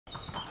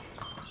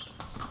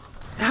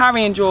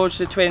Harry and George,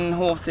 the twin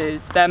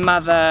horses, their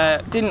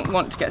mother didn't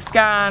want to get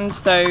scanned,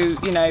 so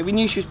you know, we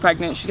knew she was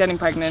pregnant. She's getting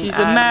pregnant. She's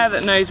a mare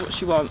that knows what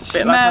she wants. She's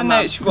a mare that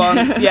knows what she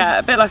wants. Yeah,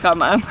 a bit like our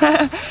mum.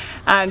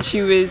 And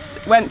she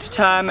went to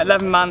term at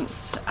 11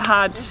 months.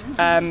 Had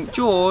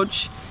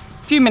George.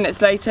 A few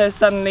minutes later,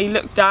 suddenly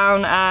looked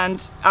down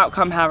and out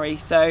come Harry.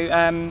 So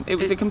it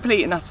was a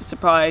complete and utter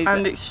surprise.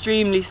 And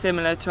extremely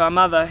similar to our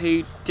mother,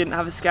 who didn't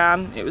have a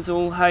scan. It was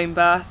all home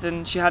birth,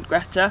 and she had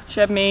Greta. She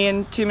had me,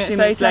 and 2 minutes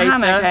later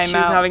Hannah came out. She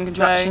was having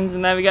contractions,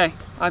 and there we go.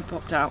 I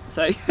popped out.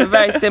 So we're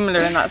very similar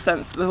in that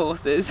sense to the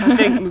horses. I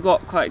think we've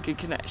got quite a good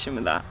connection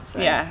with that. So.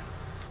 Yeah.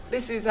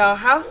 This is our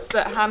house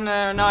that Hannah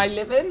and I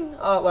live in.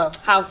 Oh, well,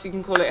 house, you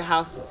can call it a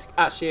house, it's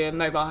actually a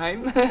mobile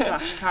home.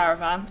 Slash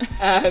caravan.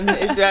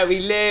 It's where we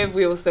live.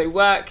 We also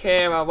work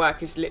here. Our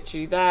work is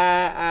literally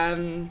there.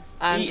 And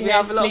Eat we here,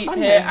 have a lot of sleep fun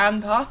here, here.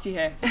 and party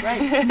here. It's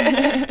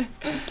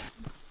great.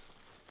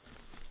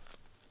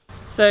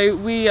 So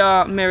we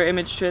are mirror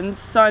image twins.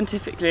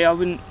 Scientifically, I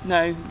wouldn't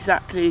know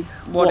exactly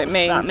what it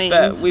means,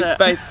 but we've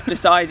both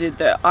decided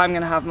that I'm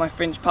going to have my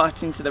fringe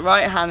parting to the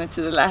right, Hannah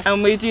to the left.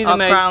 And we do the Our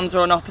most... crowns are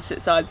on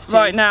opposite sides too.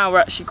 Right now we're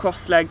actually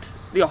cross-legged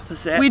the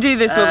opposite. We do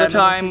this all the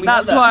time.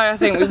 That's why I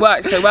think we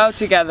work so well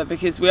together,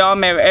 because we are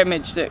mirror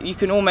image, that you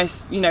can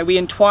almost, you know, we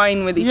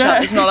entwine with each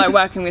other. It's not like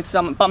working with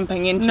someone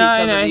bumping into each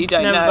other that you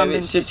don't know. Bump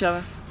it's into just each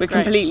other. We're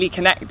completely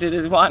connected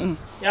as one.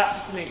 Yeah,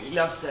 absolutely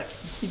loves it.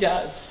 He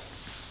does.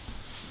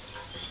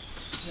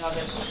 Love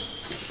it.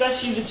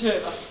 Especially the two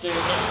of us doing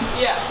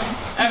it.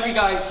 Yeah, every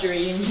guy's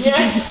dream.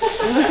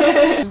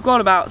 Yeah. We've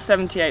got about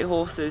 78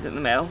 horses at the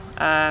mill,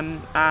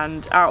 and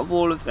out of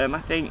all of them,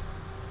 I think,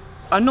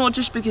 not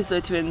just because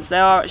they're twins, they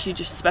are actually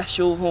just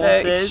special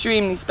horses. They're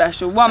extremely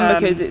special. One,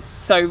 because it's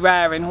so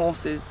rare in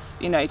horses,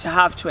 you know, to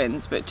have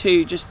twins, but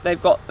two, just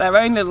they've got their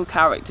own little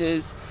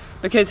characters.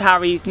 Because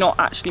Harry's not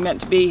actually meant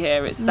to be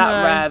here, it's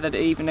that rare that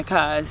it even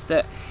occurs,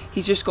 that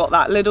he's just got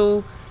that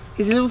little,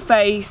 his little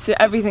face,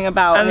 everything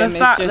about him is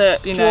just, and the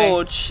fact that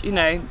George, you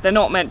know, they're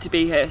not meant to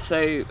be here,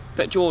 so,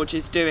 but George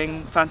is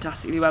doing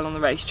fantastically well on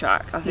the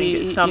racetrack. I think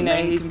it's something, you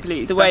know, he's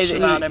completely the way that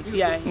about him.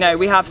 Yeah, no,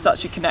 we have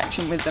such a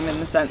connection with them in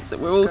the sense that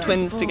we're all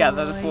twins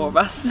together, the four of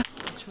us. I'll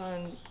try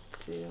and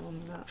see on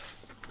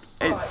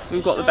that.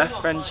 We've got the best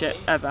friendship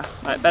ever,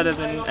 like better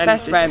than any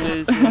best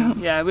sisters. Friends.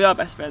 Yeah, we are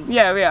best friends.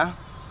 Yeah, we are.